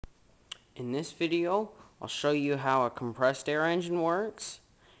In this video, I'll show you how a compressed air engine works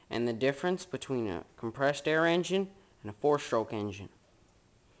and the difference between a compressed air engine and a four-stroke engine.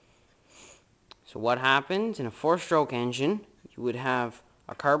 So what happens in a four-stroke engine, you would have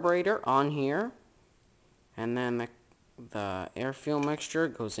a carburetor on here, and then the air-fuel mixture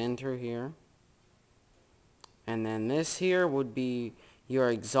goes in through here, and then this here would be your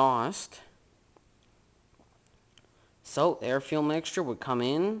exhaust. So the air-fuel mixture would come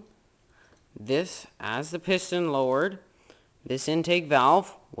in. This, as the piston lowered, this intake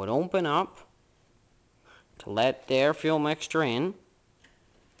valve would open up to let the air-fuel mixture in.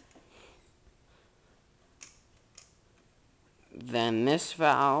 Then this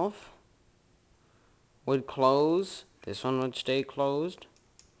valve would close, this one would stay closed.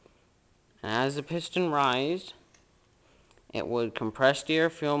 And as the piston rised, it would compress the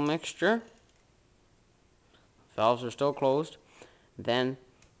air-fuel mixture. Valves are still closed. Then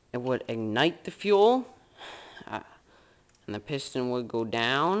it would ignite the fuel, and the piston would go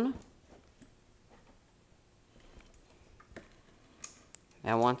down.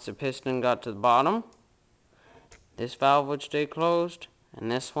 And once the piston got to the bottom, this valve would stay closed, and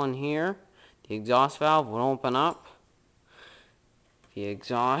this one here, the exhaust valve, would open up. The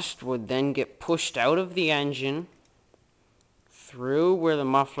exhaust would then get pushed out of the engine through where the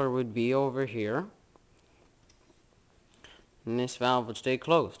muffler would be over here, and this valve would stay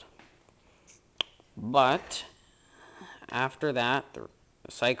closed. But after that, the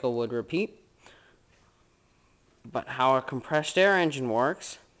cycle would repeat. But how a compressed air engine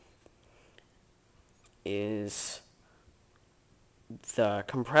works is the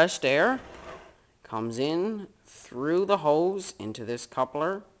compressed air comes in through the hose into this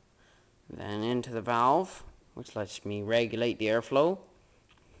coupler, then into the valve, which lets me regulate the airflow.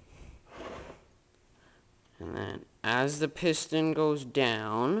 And then as the piston goes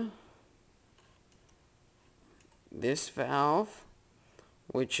down, this valve,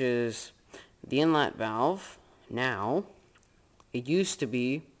 which is the inlet valve, now, it used to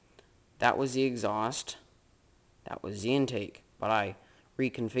be, that was the exhaust, that was the intake, but I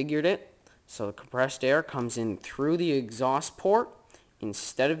reconfigured it so the compressed air comes in through the exhaust port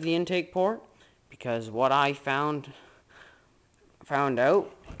instead of the intake port, because what I found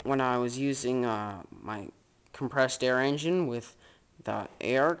out when I was using my compressed air engine with the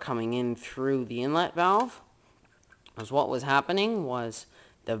air coming in through the inlet valve, was what was happening was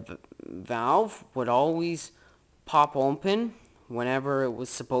the valve would always pop open whenever it was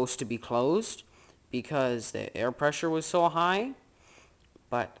supposed to be closed because the air pressure was so high.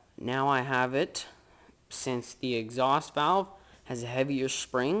 But now I have it, since the exhaust valve has a heavier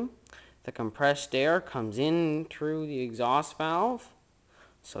spring, the compressed air comes in through the exhaust valve,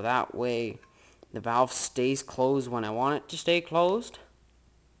 so that way the valve stays closed when I want it to stay closed.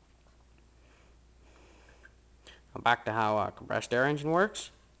 Now back to how a compressed air engine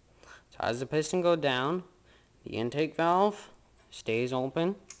works. So as the piston goes down, the intake valve stays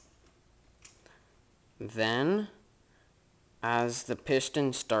open. Then, as the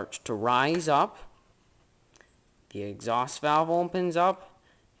piston starts to rise up, the exhaust valve opens up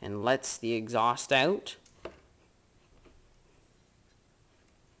and lets the exhaust out.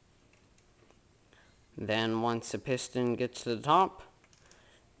 Then once the piston gets to the top,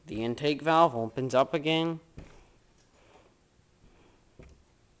 the intake valve opens up again.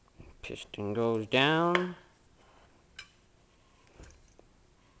 Piston goes down.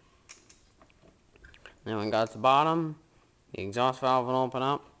 Then when it got to the bottom, the exhaust valve will open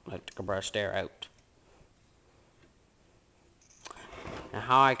up, let the compressed air out. Now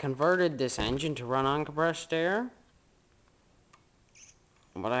how I converted this engine to run on compressed air,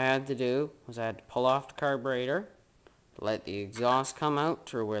 what I had to do was I had to pull off the carburetor, let the exhaust come out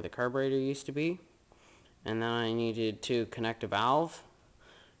through where the carburetor used to be, and then I needed to connect a valve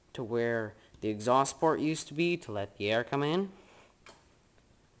to where the exhaust port used to be to let the air come in.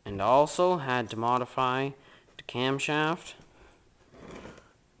 And also had to modify the camshaft,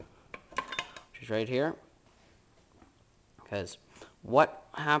 which is right here, because what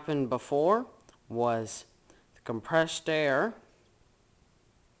happened before was the compressed air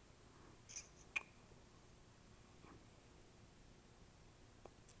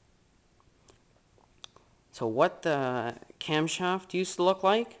so what the camshaft used to look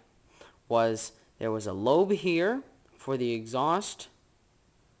like was there was a lobe here for the exhaust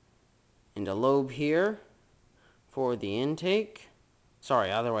and a lobe here for the intake.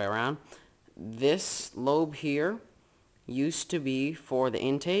 Sorry, other way around. This lobe here used to be for the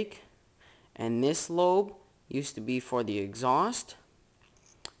intake, and this lobe used to be for the exhaust,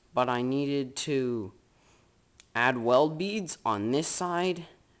 but I needed to add weld beads on this side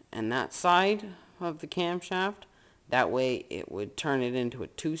and that side of the camshaft. That way it would turn it into a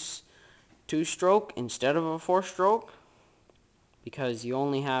two-stroke instead of a four-stroke, because you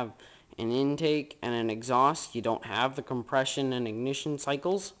only have an intake and an exhaust. You don't have the compression and ignition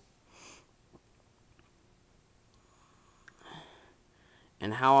cycles.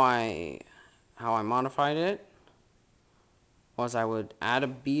 And how I modified it was I would add a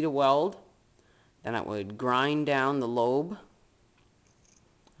bead of weld, then I would grind down the lobe,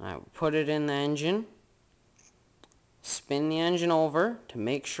 I would put it in the engine, spin the engine over to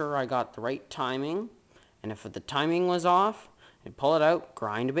make sure I got the right timing, and if the timing was off, I'd pull it out,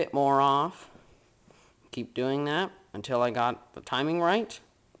 grind a bit more off, keep doing that until I got the timing right.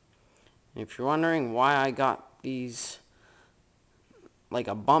 And if you're wondering why I got these, like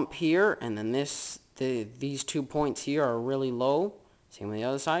a bump here, and then these 2 points here are really low, same with the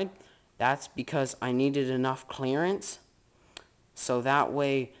other side, that's because I needed enough clearance so that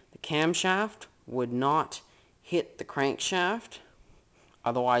way the camshaft would not hit the crankshaft.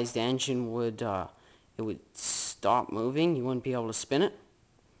 Otherwise the engine would it would stop moving. You wouldn't be able to spin it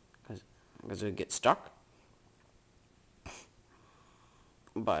because it would get stuck.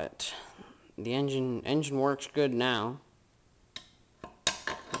 But the engine works good now.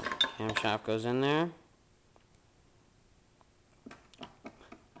 Camshaft goes in there.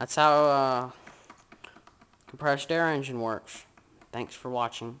 That's how compressed air engine works. Thanks for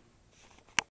watching.